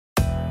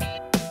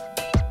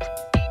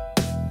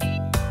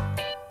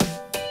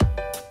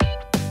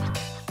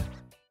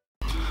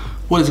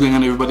What is going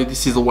on, everybody?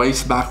 This is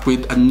Waze back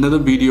with another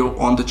video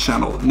on the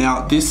channel.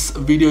 Now this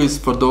video is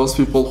for those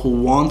people who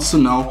want to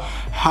know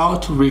how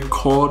to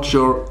record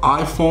your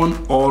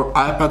iPhone or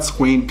iPad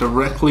screen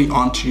directly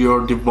onto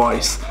your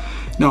device.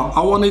 Now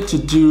I wanted to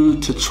do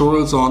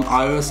tutorials on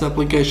iOS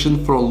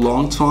application for a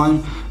long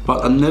time,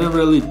 but I never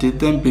really did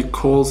them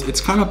because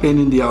it's kind of pain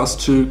in the ass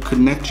to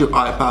connect your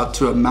iPad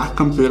to a Mac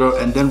computer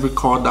and then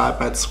record the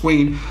iPad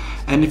screen.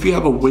 And if you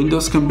have a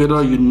Windows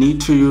computer, you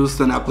need to use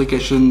an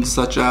application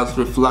such as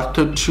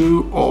Reflector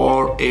 2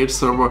 or Edge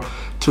Server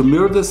to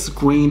mirror the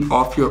screen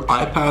of your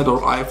iPad or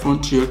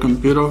iPhone to your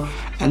computer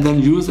and then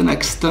use an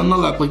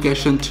external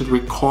application to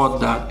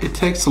record that. It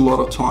takes a lot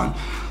of time.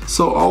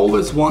 So I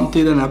always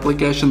wanted an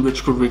application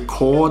which could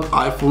record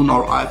iPhone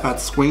or iPad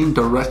screen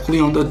directly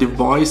on the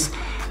device,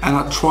 and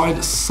I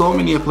tried so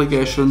many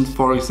applications,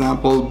 for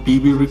example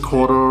BB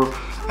Recorder,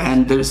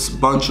 and there's a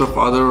bunch of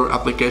other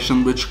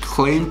applications which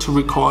claim to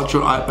record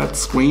your iPad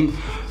screen,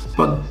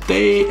 but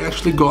they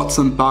actually got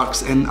some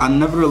bugs and I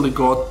never really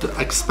got the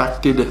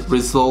expected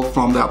result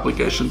from the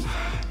application.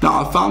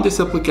 Now I found this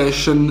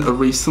application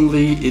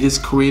recently. It is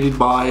created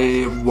by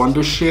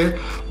Wondershare.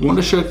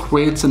 Wondershare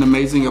creates an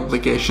amazing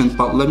application,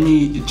 but let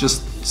me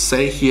just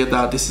say here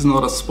that this is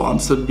not a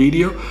sponsored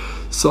video.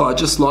 So I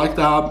just like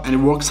the app and it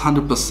works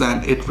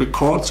 100%. It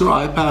records your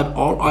iPad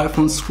or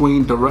iPhone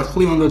screen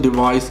directly on the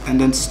device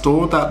and then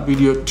store that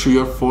video to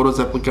your Photos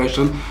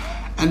application.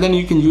 And then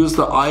you can use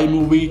the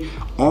iMovie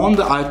on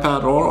the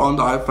iPad or on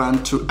the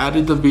iPhone to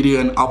edit the video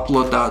and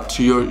upload that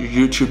to your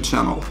YouTube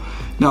channel.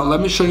 Now let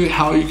me show you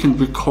how you can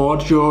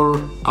record your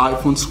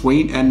iPhone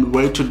screen and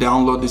where to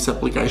download this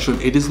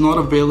application. It is not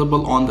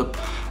available on the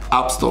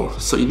App Store,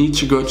 so you need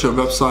to go to a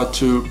website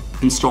to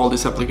install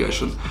this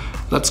application.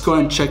 Let's go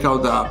and check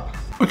out the app.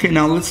 Okay,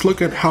 now let's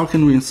look at how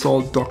can we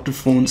install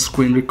dr.fone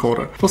screen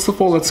recorder. First of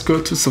all, let's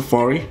go to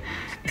Safari,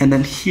 and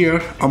then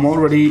here I'm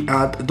already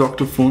at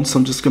dr.fone, so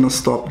I'm just gonna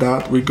stop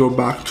that. We go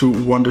back to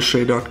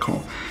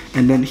wondershare.com,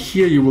 and then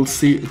here you will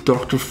see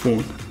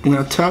dr.fone. I'm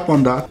gonna tap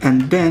on that,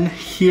 and then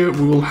here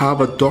we will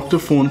have a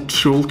dr.fone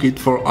toolkit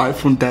for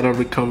iPhone data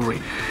recovery.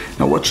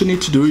 Now what you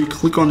need to do, you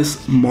click on this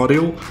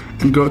module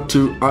and go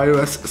to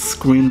iOS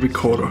screen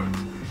recorder.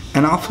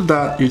 And after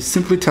that, you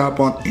simply tap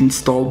on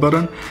install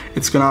button.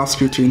 It's gonna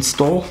ask you to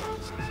install.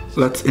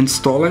 Let's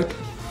install it.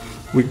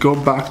 We go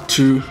back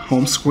to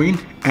home screen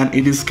and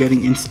it is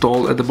getting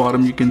installed at the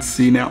bottom, you can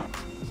see now.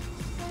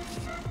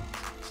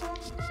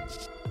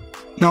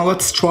 Now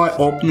let's try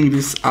opening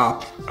this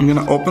app. I'm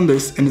gonna open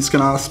this and it's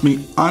gonna ask me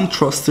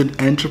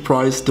untrusted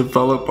enterprise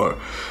developer.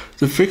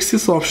 To fix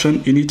this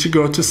option, you need to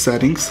go to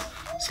settings.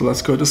 So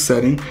let's go to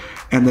setting,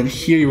 and then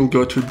here you will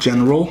go to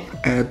general.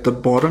 At the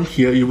bottom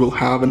here you will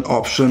have an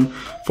option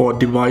for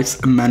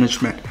device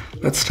management.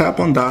 Let's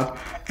tap on that,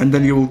 and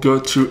then you will go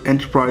to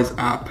enterprise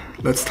app.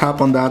 Let's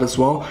tap on that as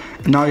well.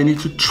 And now you need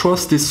to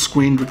trust this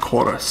screen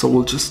recorder, so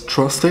we'll just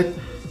trust it.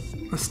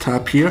 Let's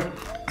tap here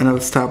and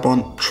let's tap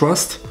on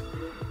trust.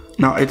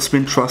 Now it's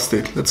been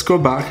trusted. Let's go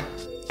back,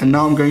 and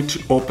now I'm going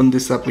to open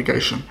this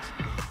application.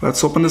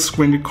 Let's open the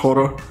screen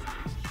recorder.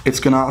 It's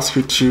gonna ask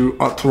you to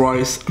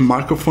authorize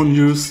microphone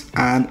use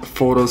and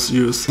photos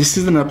use. This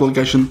is an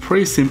application,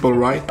 pretty simple,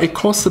 right? It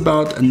costs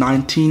about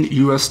 $19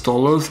 US,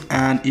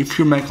 and if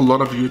you make a lot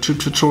of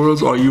YouTube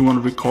tutorials or you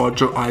want to record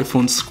your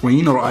iPhone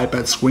screen or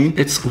iPad screen,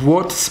 it's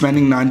worth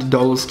spending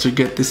 $90 to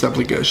get this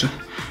application.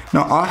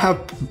 Now I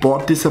have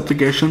bought this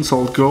application, so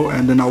I'll go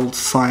and then I'll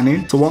sign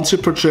in. So once you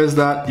purchase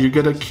that, you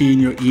get a key in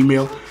your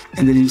email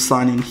and then you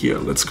sign in here.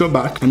 Let's go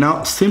back, and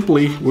now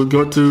simply we'll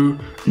go to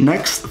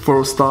next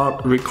for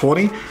start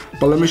recording.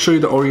 But let me show you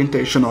the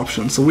orientation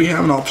option. So we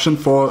have an option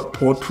for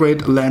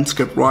portrait,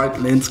 landscape right,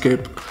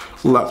 landscape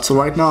left. So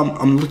right now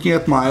I'm looking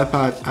at my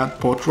iPad at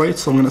portrait,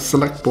 so I'm going to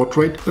select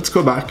portrait. Let's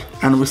go back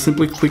and we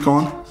simply click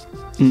on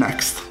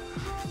next,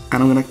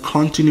 and I'm going to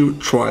continue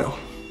trial,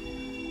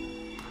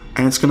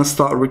 and it's gonna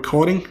start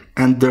recording,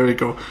 and there you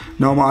go.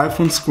 Now my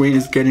iPhone screen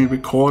is getting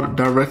recorded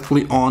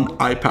directly on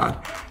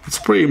iPad. It's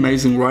pretty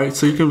amazing, right?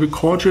 So you can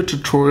record your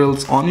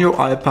tutorials on your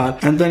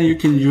iPad, and then you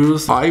can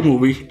use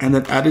iMovie and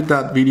then edit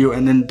that video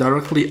and then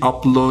directly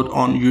upload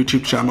on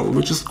YouTube channel,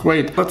 which is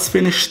great. Let's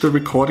finish the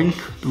recording.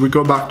 We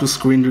go back to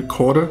screen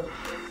recorder,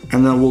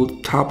 and then we'll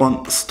tap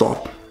on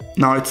stop.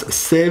 Now it's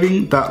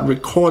saving that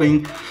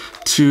recording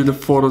to the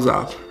Photos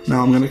app.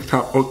 Now I'm gonna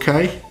tap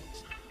OK.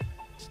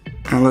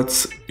 And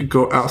let's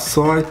go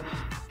outside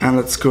and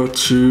let's go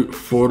to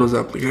Photos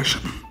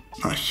application.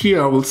 Now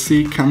here I will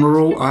see camera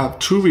roll. I have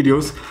two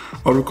videos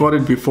I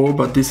recorded before,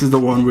 but this is the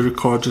one we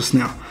record just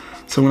now.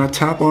 So I'm gonna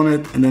tap on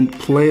it and then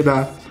play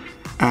that,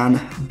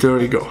 and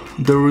there you go.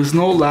 There is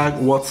no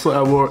lag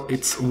whatsoever.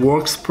 It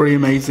works pretty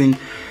amazing.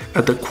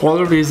 The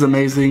quality is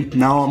amazing.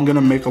 Now I'm gonna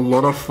make a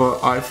lot of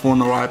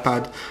iPhone or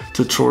iPad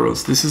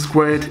tutorials. This is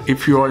great.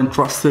 If you are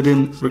interested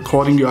in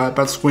recording your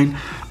iPad screen,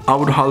 I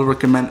would highly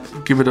recommend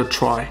give it a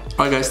try.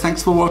 Alright guys,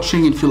 thanks for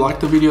watching. If you liked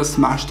the video,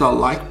 smash that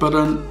like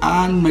button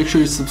and make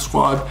sure you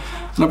subscribe.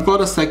 And I've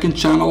got a second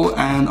channel,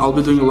 and I'll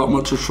be doing a lot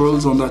more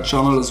tutorials on that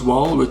channel as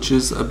well, which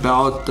is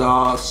about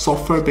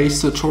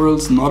software-based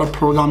tutorials, not a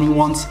programming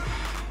ones.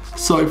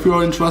 So if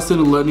you're interested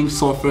in learning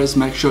softwares,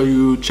 make sure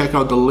you check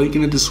out the link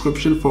in the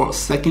description for our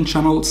second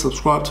channel,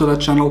 subscribe to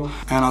that channel,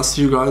 and I'll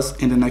see you guys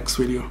in the next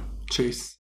video. Cheers.